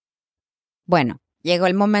Bueno, llegó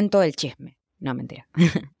el momento del chisme. No, mentira.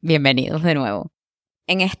 Bienvenidos de nuevo.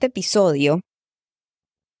 En este episodio,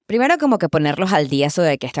 primero como que ponerlos al día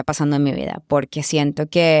sobre qué está pasando en mi vida, porque siento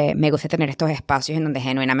que me gusta tener estos espacios en donde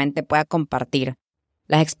genuinamente pueda compartir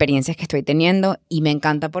las experiencias que estoy teniendo, y me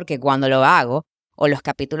encanta porque cuando lo hago, o los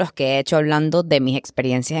capítulos que he hecho hablando de mis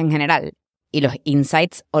experiencias en general, y los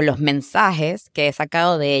insights o los mensajes que he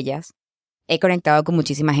sacado de ellas, he conectado con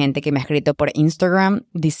muchísima gente que me ha escrito por Instagram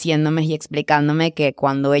diciéndome y explicándome que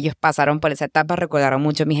cuando ellos pasaron por esa etapa recordaron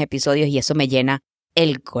mucho mis episodios, y eso me llena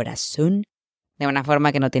el corazón de una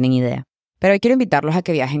forma que no tienen idea. Pero hoy quiero invitarlos a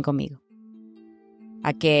que viajen conmigo,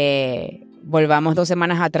 a que volvamos 2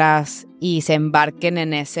 semanas atrás y se embarquen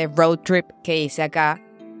en ese road trip que hice acá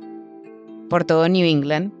por todo New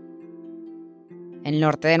England, el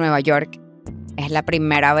norte de Nueva York. Es la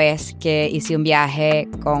primera vez que hice un viaje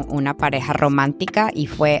con una pareja romántica y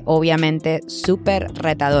fue obviamente súper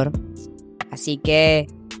retador. Así que,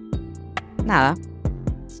 nada,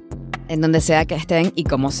 en donde sea que estén y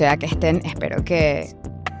como sea que estén, espero que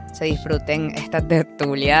se disfruten esta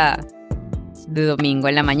tertulia de domingo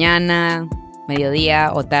en la mañana,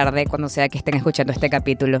 mediodía o tarde, cuando sea que estén escuchando este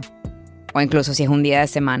capítulo, o incluso si es un día de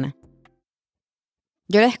semana.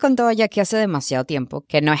 Yo les contaba ya que hace demasiado tiempo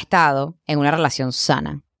que no he estado en una relación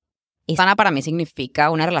sana. Y sana para mí significa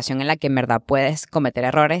una relación en la que en verdad puedes cometer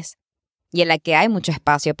errores y en la que hay mucho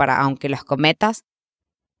espacio para, aunque los cometas,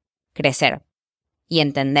 crecer y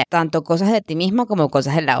entender tanto cosas de ti mismo como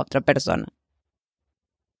cosas de la otra persona.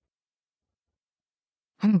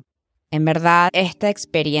 En verdad, esta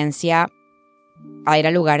experiencia a ir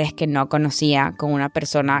a lugares que no conocía con una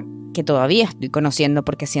persona que todavía estoy conociendo,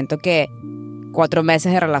 porque siento que 4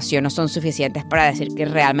 meses de relación no son suficientes para decir que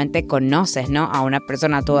realmente conoces, ¿no?, a una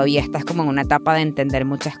persona. Todavía estás como en una etapa de entender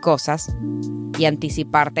muchas cosas, y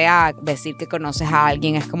anticiparte a decir que conoces a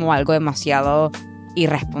alguien es como algo demasiado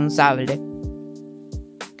irresponsable.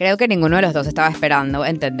 Creo que ninguno de los dos estaba esperando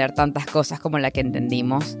entender tantas cosas como la que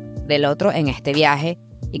entendimos del otro en este viaje,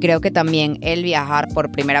 y creo que también el viajar por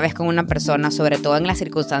primera vez con una persona, sobre todo en las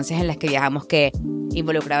circunstancias en las que viajamos, que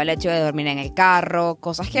involucraba el hecho de dormir en el carro,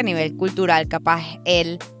 cosas que a nivel cultural capaz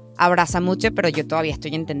él abraza mucho, pero yo todavía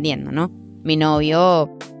estoy entendiendo, ¿no? Mi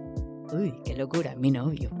novio... Uy, qué locura, mi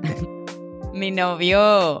novio. Mi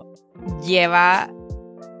novio lleva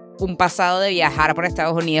un pasado de viajar por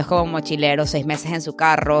Estados Unidos como mochilero, 6 meses en su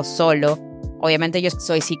carro, solo. Obviamente yo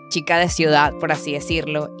soy chica de ciudad, por así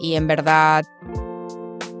decirlo, y en verdad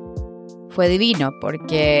fue divino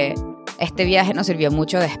porque este viaje nos sirvió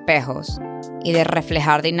mucho de espejos y de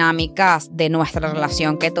reflejar dinámicas de nuestra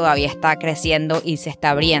relación que todavía está creciendo y se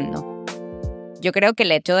está abriendo. Yo creo que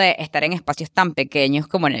el hecho de estar en espacios tan pequeños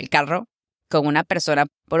como en el carro con una persona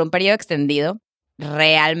por un periodo extendido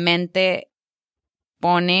realmente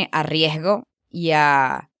pone a riesgo y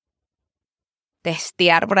a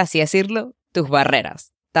testear, por así decirlo, tus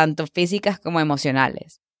barreras, tanto físicas como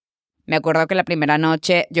emocionales. Me acuerdo que la primera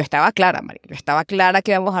noche yo estaba clara, marica. Yo estaba clara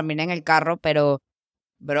que íbamos a dormir en el carro, pero,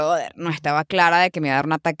 brother, no estaba clara de que me iba a dar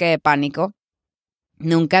un ataque de pánico.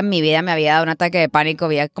 Nunca en mi vida me había dado un ataque de pánico.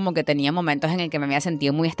 Había como que tenía momentos en el que me había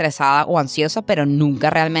sentido muy estresada o ansiosa, pero nunca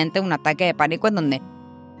realmente un ataque de pánico en donde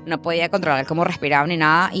no podía controlar cómo respiraba ni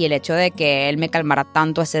nada. Y el hecho de que él me calmara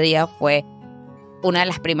tanto ese día fue una de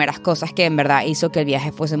las primeras cosas que en verdad hizo que el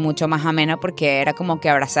viaje fuese mucho más ameno, porque era como que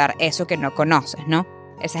abrazar eso que no conoces, ¿no?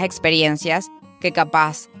 Esas experiencias que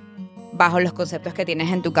capaz, bajo los conceptos que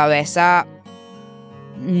tienes en tu cabeza,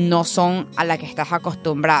 no son a la que estás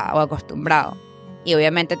acostumbrada o acostumbrado. Y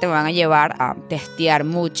obviamente te van a llevar a testear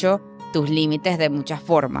mucho tus límites de muchas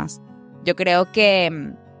formas. Yo creo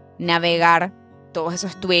que navegar todos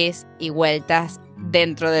esos twists y vueltas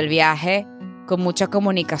dentro del viaje con mucha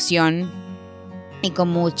comunicación y con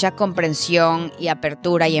mucha comprensión y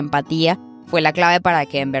apertura y empatía fue la clave para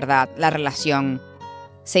que en verdad la relación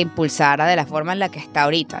se impulsara de la forma en la que está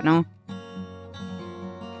ahorita, ¿no?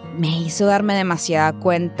 Me hizo darme demasiada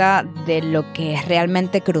cuenta de lo que es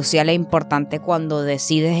realmente crucial e importante cuando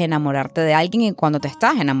decides enamorarte de alguien y cuando te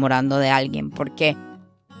estás enamorando de alguien, porque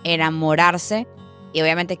enamorarse, y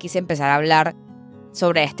obviamente quise empezar a hablar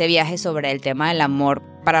sobre este viaje, sobre el tema del amor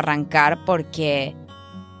para arrancar, porque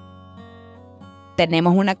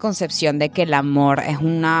tenemos una concepción de que el amor es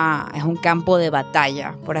un campo de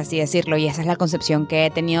batalla, por así decirlo, y esa es la concepción que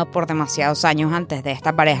he tenido por demasiados años antes de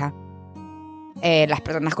esta pareja. Las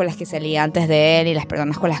personas con las que salí antes de él y las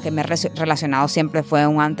personas con las que me he relacionado siempre fue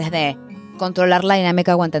un antes de controlar la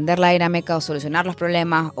dinámica o entender la dinámica o solucionar los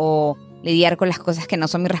problemas o lidiar con las cosas que no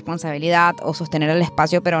son mi responsabilidad o sostener el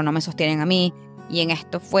espacio pero no me sostienen a mí. Y en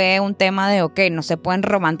esto fue un tema de, ok, no se pueden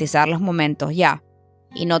romantizar los momentos ya.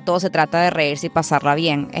 Y no todo se trata de reírse y pasarla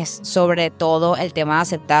bien. Es sobre todo el tema de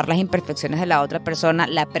aceptar las imperfecciones de la otra persona,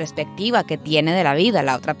 la perspectiva que tiene de la vida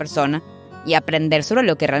la otra persona y aprender sobre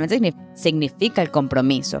lo que realmente significa el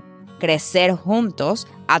compromiso. Crecer juntos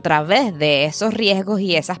a través de esos riesgos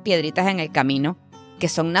y esas piedritas en el camino que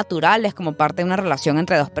son naturales como parte de una relación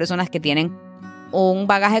entre dos personas que tienen un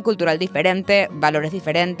bagaje cultural diferente, valores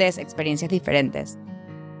diferentes, experiencias diferentes.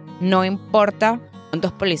 No importa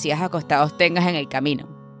cuántos policías acostados tengas en el camino.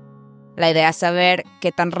 La idea es saber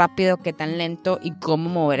qué tan rápido, qué tan lento y cómo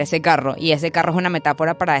mover ese carro. Y ese carro es una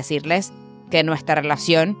metáfora para decirles que nuestra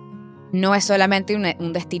relación no es solamente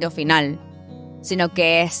un destino final, sino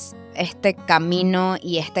que es este camino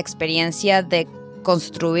y esta experiencia de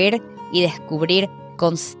construir y descubrir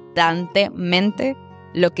constantemente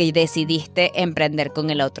lo que decidiste emprender con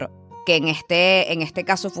el otro. Que en este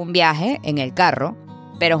caso fue un viaje en el carro,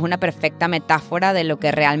 pero es una perfecta metáfora de lo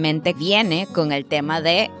que realmente viene con el tema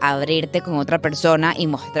de abrirte con otra persona y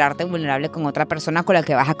mostrarte vulnerable con otra persona con la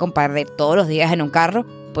que vas a compartir todos los días en un carro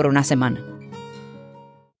por una semana.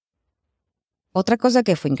 Otra cosa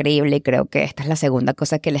que fue increíble, y creo que esta es la segunda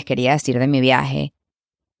cosa que les quería decir de mi viaje,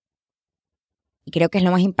 y creo que es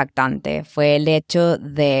lo más impactante, fue el hecho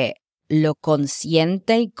de lo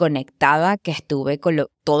consciente y conectada que estuve con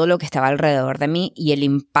todo lo que estaba alrededor de mí y el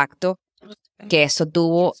impacto que eso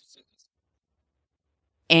tuvo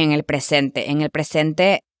en el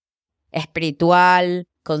presente espiritual,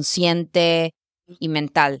 consciente y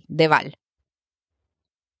mental de Val.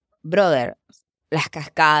 Brother, las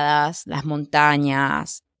cascadas, las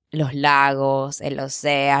montañas, los lagos, el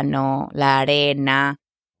océano, la arena,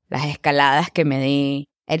 las escaladas que me di,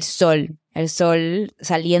 el sol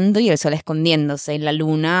saliendo y el sol escondiéndose, y la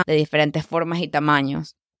luna de diferentes formas y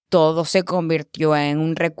tamaños. Todo se convirtió en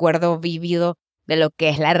un recuerdo vívido de lo que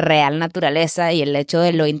es la real naturaleza y el hecho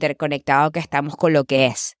de lo interconectado que estamos con lo que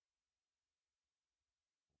es.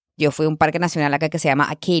 Yo fui a un parque nacional acá que se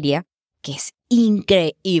llama Acadia, que es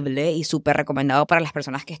increíble y súper recomendado para las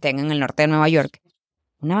personas que estén en el norte de Nueva York.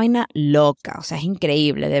 Una vaina loca, o sea, es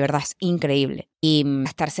increíble, de verdad es increíble. Y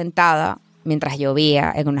estar sentada mientras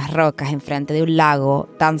llovía en unas rocas enfrente de un lago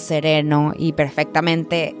tan sereno y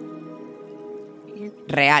perfectamente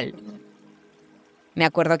real. Me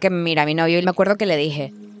acuerdo que mira a mi novio y me acuerdo que le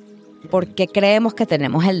dije, ¿por qué creemos que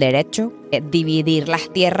tenemos el derecho de dividir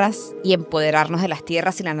las tierras y empoderarnos de las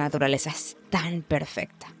tierras si la naturaleza es tan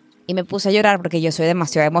perfecta? Y me puse a llorar porque yo soy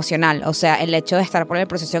demasiado emocional. O sea, el hecho de estar por el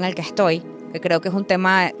proceso en el que estoy, que creo que es un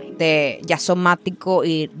tema de ya somático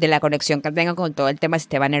y de la conexión que tengo con todo el tema del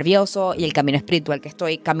sistema nervioso y el camino espiritual que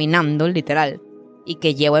estoy caminando, literal, y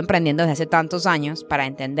que llevo emprendiendo desde hace tantos años para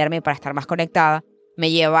entenderme y para estar más conectada,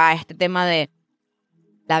 me lleva a este tema de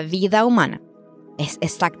la vida humana es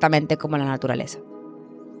exactamente como la naturaleza.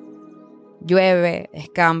 Llueve,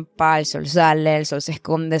 escampa, el sol sale, el sol se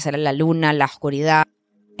esconde, sale la luna, la oscuridad.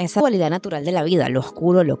 Esa dualidad natural de la vida, lo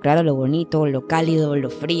oscuro, lo claro, lo bonito, lo cálido, lo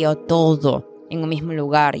frío, todo en un mismo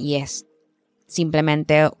lugar, y es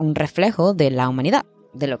simplemente un reflejo de la humanidad,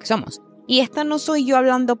 de lo que somos. Y esta no soy yo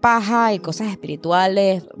hablando paja y cosas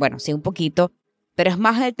espirituales, bueno, sí un poquito, pero es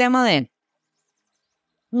más el tema de,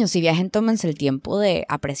 no, si viajen, tómense el tiempo de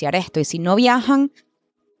apreciar esto, y si no viajan,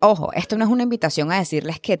 ojo, esto no es una invitación a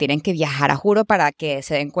decirles que tienen que viajar a juro para que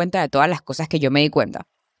se den cuenta de todas las cosas que yo me di cuenta.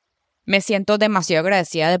 Me siento demasiado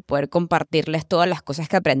agradecida de poder compartirles todas las cosas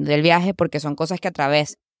que aprendí del viaje, porque son cosas que a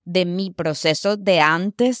través de mi proceso de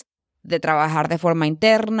antes, de trabajar de forma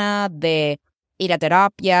interna, de ir a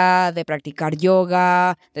terapia, de practicar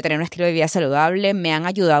yoga, de tener un estilo de vida saludable, me han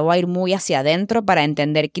ayudado a ir muy hacia adentro para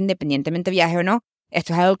entender que independientemente viaje o no,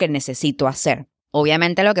 esto es algo que necesito hacer.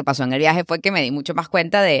 Obviamente lo que pasó en el viaje fue que me di mucho más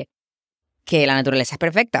cuenta de que la naturaleza es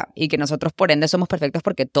perfecta y que nosotros por ende somos perfectos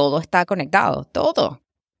porque todo está conectado, todo.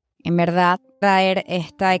 En verdad, traer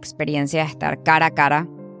esta experiencia de estar cara a cara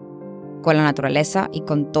con la naturaleza y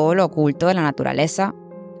con todo lo oculto de la naturaleza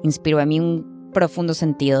inspiró en mí un profundo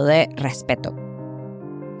sentido de respeto,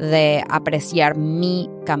 de apreciar mi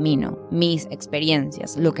camino, mis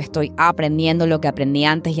experiencias, lo que estoy aprendiendo, lo que aprendí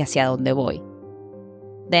antes y hacia dónde voy.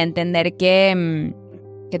 De entender que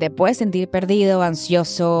te puedes sentir perdido,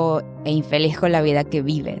 ansioso e infeliz con la vida que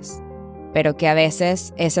vives, pero que a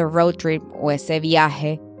veces ese road trip o ese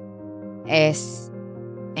viaje es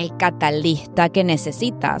el catalista que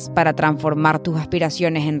necesitas para transformar tus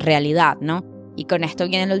aspiraciones en realidad, ¿no? Y con esto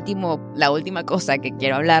viene la última cosa que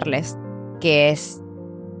quiero hablarles, que es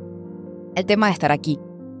el tema de estar aquí.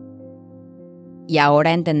 Y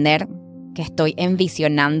ahora entender que estoy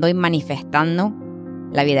envisionando y manifestando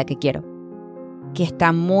la vida que quiero, que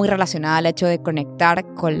está muy relacionada al hecho de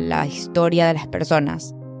conectar con la historia de las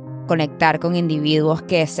personas, conectar con individuos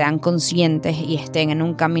que sean conscientes y estén en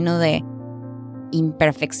un camino de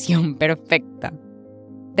imperfección perfecta,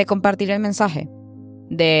 de compartir el mensaje,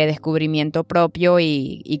 de descubrimiento propio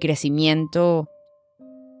y crecimiento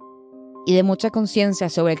y de mucha conciencia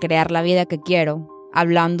sobre crear la vida que quiero,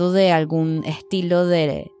 hablando de algún estilo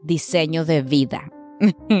de diseño de vida,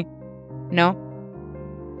 ¿no?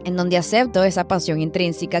 En donde acepto esa pasión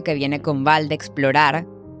intrínseca que viene con Val de explorar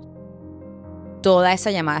toda esa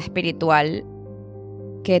llamada espiritual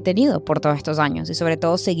que he tenido por todos estos años y sobre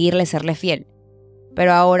todo seguirle, serle fiel.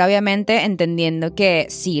 Pero ahora obviamente entendiendo que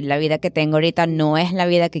sí, la vida que tengo ahorita no es la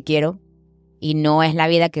vida que quiero y no es la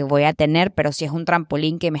vida que voy a tener, pero sí es un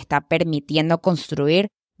trampolín que me está permitiendo construir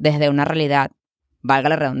desde una realidad, valga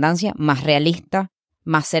la redundancia, más realista,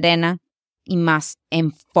 más serena y más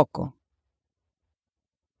en foco.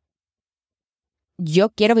 Yo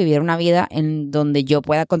quiero vivir una vida en donde yo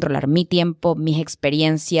pueda controlar mi tiempo, mis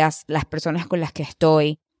experiencias, las personas con las que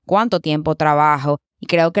estoy, cuánto tiempo trabajo. Y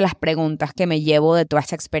creo que las preguntas que me llevo de toda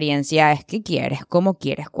esta experiencia es ¿qué quieres? ¿Cómo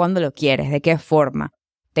quieres? ¿Cuándo lo quieres? ¿De qué forma?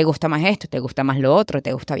 ¿Te gusta más esto? ¿Te gusta más lo otro?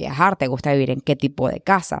 ¿Te gusta viajar? ¿Te gusta vivir en qué tipo de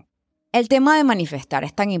casa? El tema de manifestar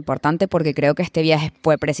es tan importante porque creo que este viaje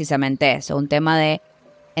fue precisamente eso, un tema de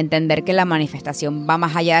entender que la manifestación va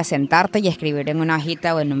más allá de sentarte y escribir en una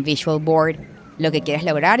hojita o en un visual board lo que quieres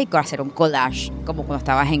lograr y hacer un collage, como cuando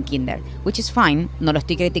estabas en kinder. Which is fine, no lo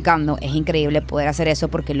estoy criticando, es increíble poder hacer eso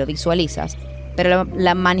porque lo visualizas, pero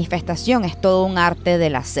la manifestación es todo un arte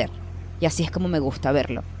del hacer, y así es como me gusta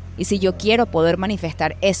verlo. Y si yo quiero poder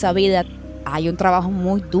manifestar esa vida, hay un trabajo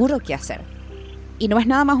muy duro que hacer. Y no es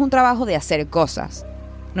nada más un trabajo de hacer cosas.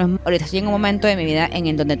 No es, ahorita estoy en un momento de mi vida en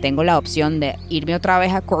el donde tengo la opción de irme otra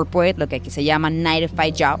vez a corporate, lo que aquí se llama 9 to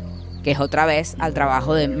 5 job, que es otra vez al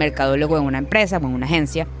trabajo de mercadólogo en una empresa o en una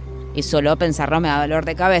agencia, y solo pensarlo me da dolor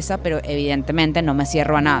de cabeza, pero evidentemente no me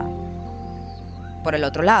cierro a nada. Por el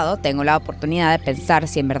otro lado, tengo la oportunidad de pensar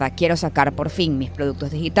si en verdad quiero sacar por fin mis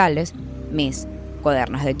productos digitales, mis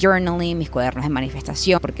cuadernos de journaling, mis cuadernos de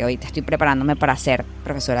manifestación, porque ahorita estoy preparándome para ser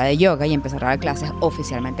profesora de yoga y empezar a dar clases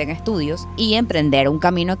oficialmente en estudios y emprender un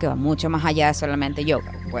camino que va mucho más allá de solamente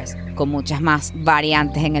yoga, pues con muchas más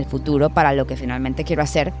variantes en el futuro para lo que finalmente quiero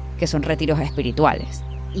hacer, que son retiros espirituales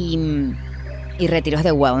y retiros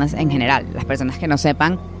de wellness en general. Las personas que no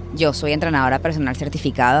sepan, yo soy entrenadora personal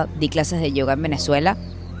certificada, di clases de yoga en Venezuela,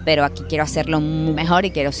 pero aquí quiero hacerlo mejor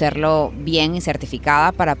y quiero hacerlo bien y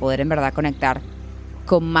certificada para poder en verdad conectar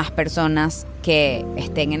con más personas que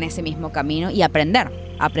estén en ese mismo camino y aprender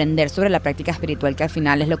sobre la práctica espiritual, que al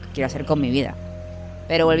final es lo que quiero hacer con mi vida.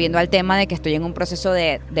 Pero volviendo al tema de que estoy en un proceso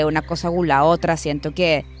de una cosa u la otra, siento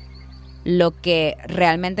que lo que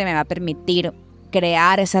realmente me va a permitir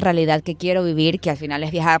crear esa realidad que quiero vivir, que al final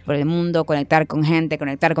es viajar por el mundo, conectar con gente,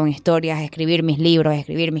 conectar con historias, escribir mis libros,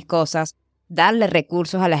 escribir mis cosas, darle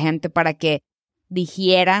recursos a la gente para que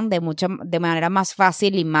digieran de manera más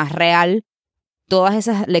fácil y más real todas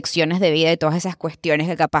esas lecciones de vida y todas esas cuestiones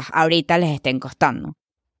que capaz ahorita les estén costando.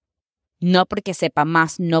 No porque sepa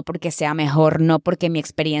más, no porque sea mejor, no porque mi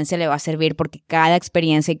experiencia le va a servir, porque cada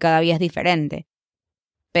experiencia y cada vida es diferente.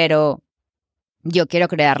 Pero yo quiero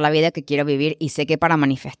crear la vida que quiero vivir y sé que para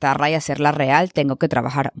manifestarla y hacerla real tengo que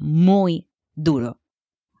trabajar muy duro.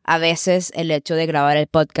 A veces el hecho de grabar el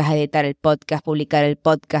podcast, editar el podcast, publicar el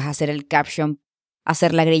podcast, hacer el caption,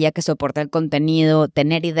 hacer la grilla que soporta el contenido,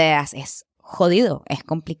 tener ideas es jodido, es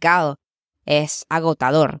complicado, es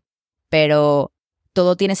agotador, pero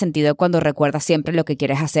todo tiene sentido cuando recuerdas siempre lo que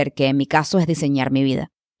quieres hacer, que en mi caso es diseñar mi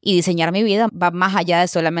vida. Y diseñar mi vida va más allá de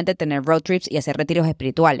solamente tener road trips y hacer retiros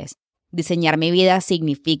espirituales. Diseñar mi vida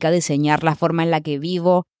significa diseñar la forma en la que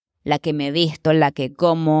vivo, la que me visto, la que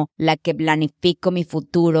como, la que planifico mi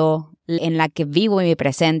futuro, en la que vivo en mi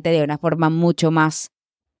presente de una forma mucho más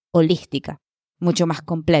holística, mucho más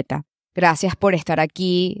completa. Gracias por estar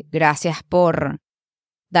aquí, gracias por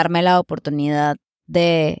darme la oportunidad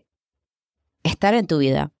de estar en tu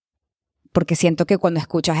vida, porque siento que cuando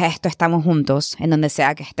escuchas esto estamos juntos, en donde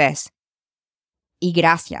sea que estés. Y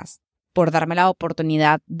gracias por darme la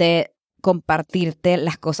oportunidad de compartirte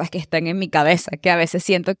las cosas que están en mi cabeza, que a veces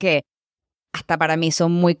siento que hasta para mí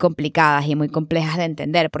son muy complicadas y muy complejas de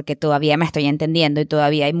entender, porque todavía me estoy entendiendo y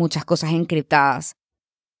todavía hay muchas cosas encriptadas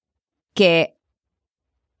que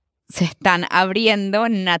se están abriendo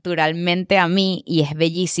naturalmente a mí, y es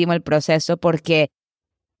bellísimo el proceso porque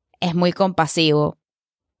es muy compasivo.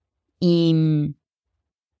 Y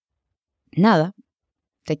nada,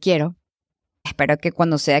 te quiero. Espero que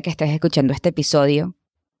cuando sea que estés escuchando este episodio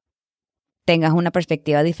tengas una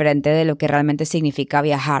perspectiva diferente de lo que realmente significa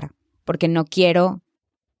viajar, porque no quiero,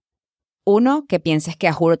 uno, que pienses que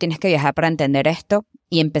a juro tienes que viajar para entender esto,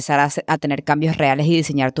 y empezar a tener cambios reales y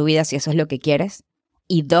diseñar tu vida si eso es lo que quieres.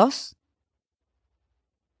 Y 2,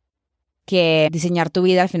 que diseñar tu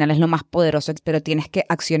vida al final es lo más poderoso, pero tienes que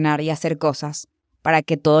accionar y hacer cosas para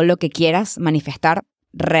que todo lo que quieras manifestar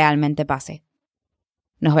realmente pase.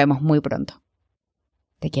 Nos vemos muy pronto.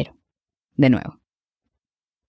 Te quiero. De nuevo.